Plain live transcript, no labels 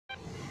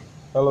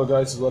Hello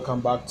guys, welcome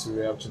back to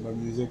RayApp channel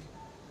music.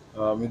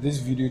 In this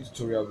video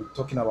tutorial, we're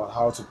talking about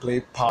how to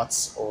play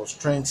parts or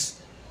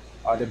strengths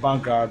at the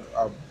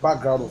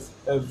background of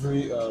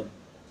every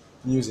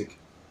music.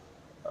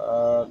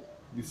 Uh,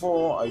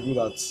 Before I do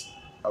that,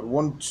 I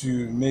want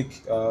to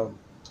make a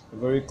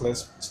very clear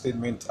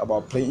statement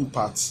about playing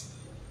parts.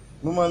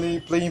 Normally,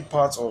 playing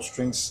parts or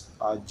strings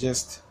are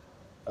just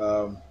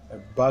a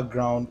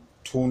background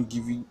tone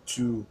given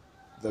to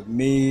the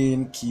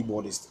main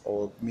keyboardist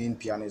or main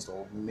pianist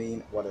or main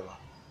whatever.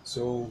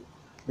 So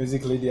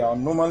basically, they are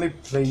normally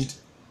played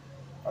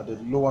at the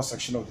lower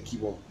section of the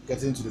keyboard,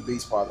 getting to the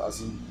bass part.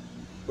 As in,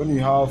 when you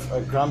have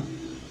a grand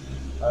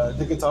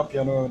digital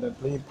piano and then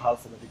playing part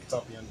from a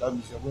digital piano, that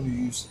means you're going to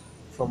use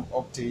from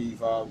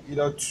octave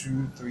either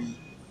 2 3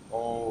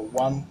 or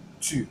 1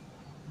 2.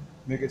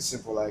 Make it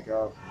simple, like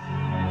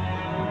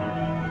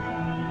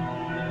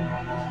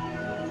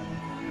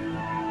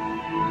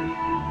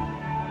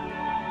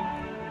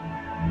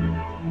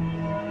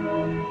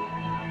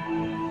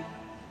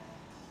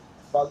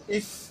but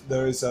if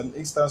there is an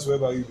instance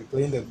whereby you'll be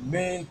playing the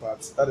main part,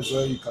 that is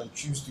where you can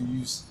choose to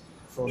use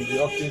from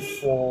the octave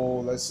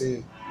for, let's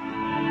say,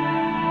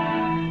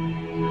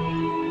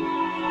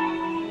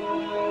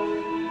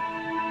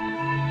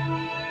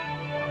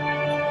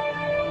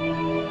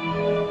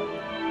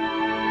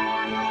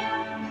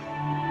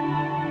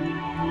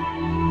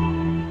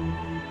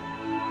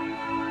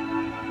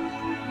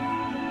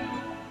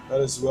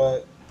 that is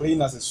where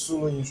playing as a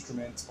solo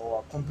instrument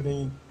or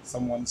accompanying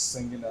someone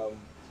singing the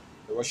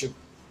worship,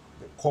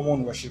 the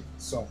common worship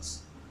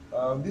songs.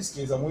 In this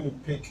case, I'm going to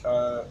pick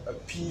a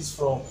piece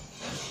from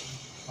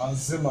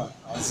Zimmer,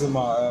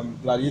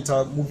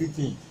 Gladiator movie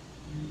theme.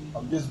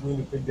 I'm just going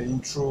to pick the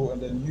intro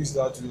and then use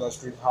that to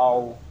illustrate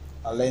how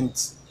I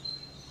learned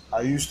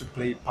I used to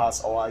play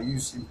parts or I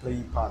use in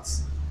playing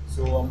parts.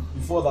 So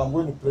before that, I'm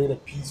going to play the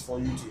piece for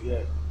you to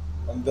hear,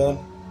 and then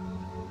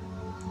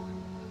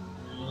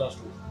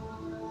illustrate.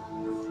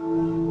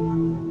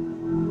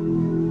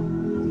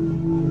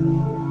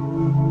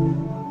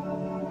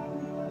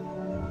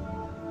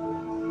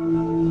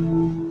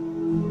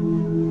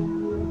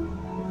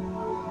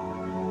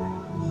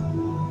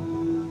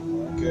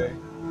 Okay,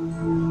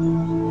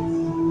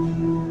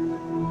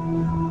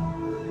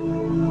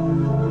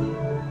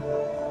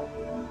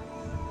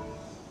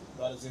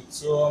 that is it.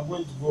 So I'm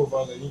going to go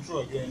over the intro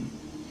again,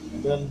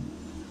 and then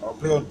I'll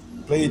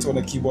play it on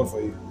the keyboard for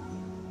you.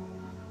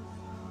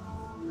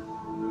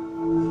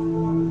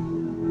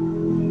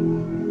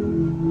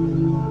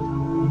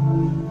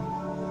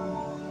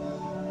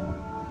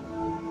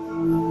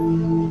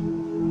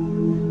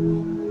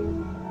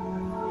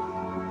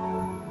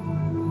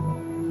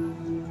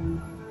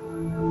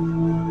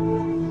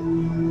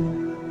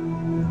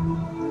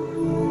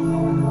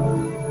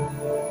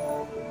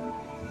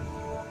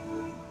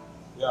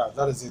 Yeah,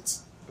 that is it.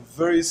 A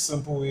very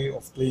simple way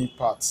of playing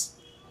parts.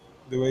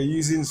 They were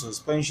using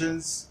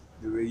suspensions,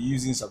 they were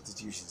using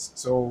substitutions.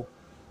 So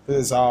this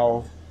is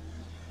how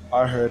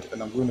I heard,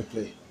 and I'm going to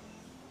play.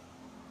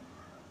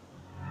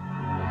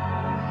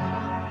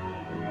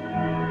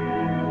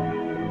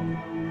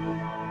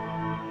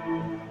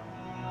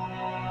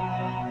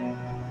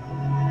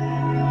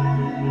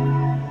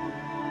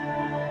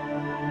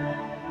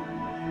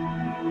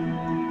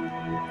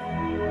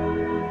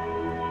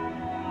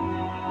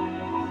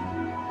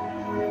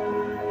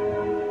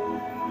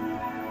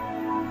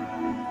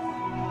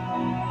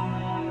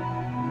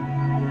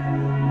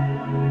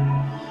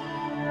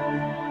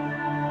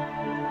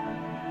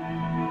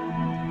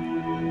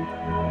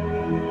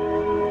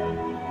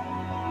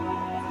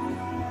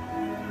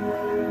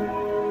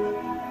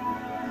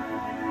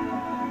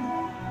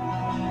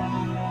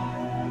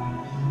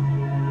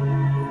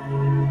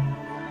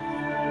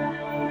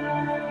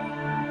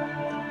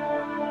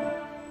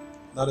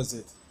 That is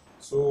it.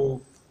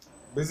 So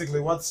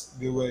basically, what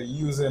they were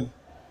using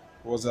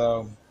was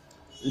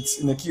it's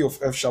in the key of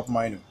F sharp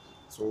minor.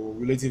 So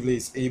relatively,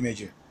 it's A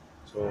major.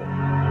 So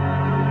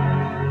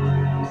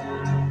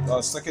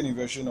the second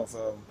inversion of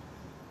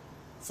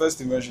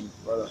first inversion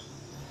rather,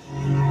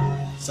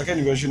 second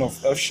inversion of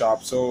F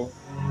sharp. So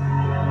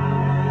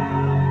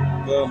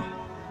then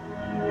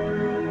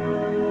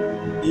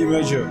E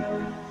major,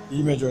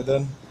 E major,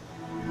 then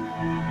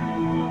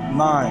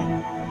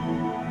 9,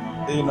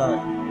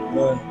 A9,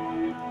 then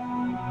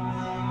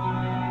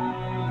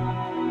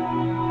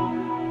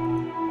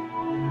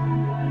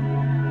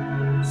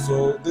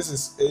so this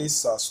is A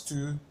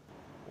sus2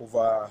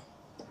 over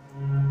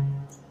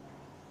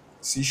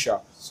C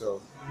sharp.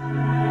 So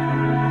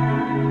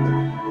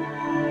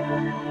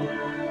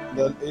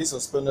then A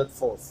suspended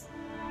fourth,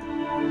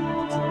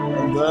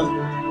 and then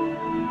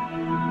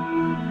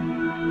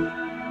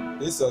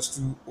A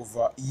sus2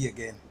 over E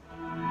again.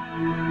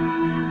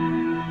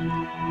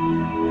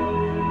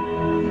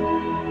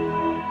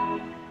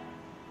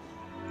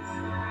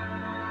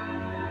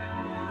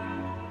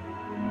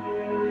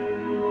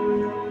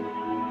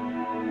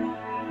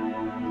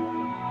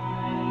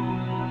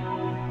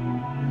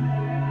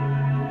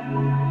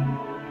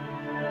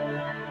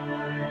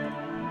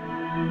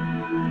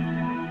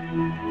 So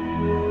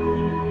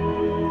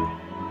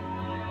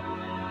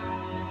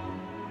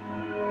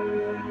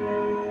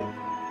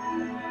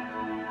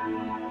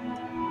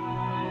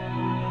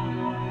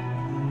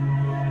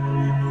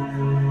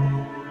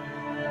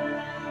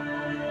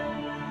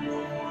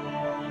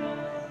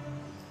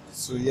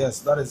yes,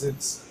 that is it.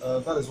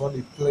 That is what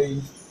they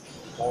played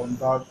on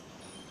that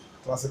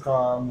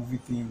classical movie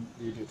theme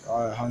they did.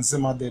 Hans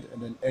Zimmer did,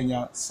 and then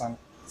Enya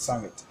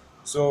sang it.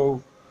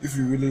 So if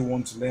you really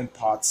want to learn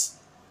parts,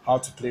 how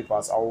to play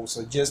parts, I will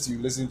suggest you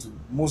listen to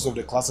most of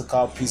the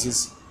classical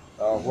pieces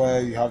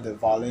where you have the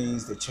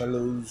violins, the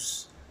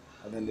cellos,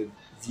 and then the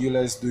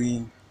violas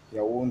doing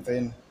their own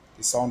thing.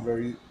 They sound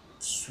very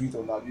sweet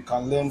on that. You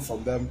can learn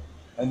from them,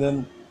 and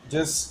then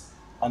just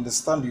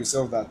understand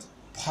yourself that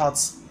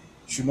parts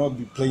should not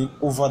be playing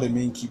over the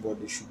main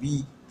keyboard. They should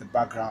be the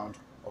background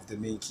of the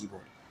main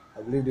keyboard.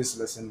 I believe this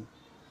lesson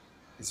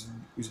is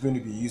going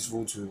to be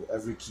useful to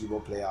every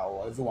keyboard player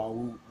or everyone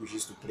who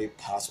wishes to play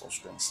parts or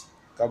strings.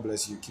 God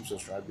bless you. Keep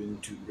subscribing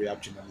to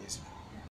RayApp Channel Music.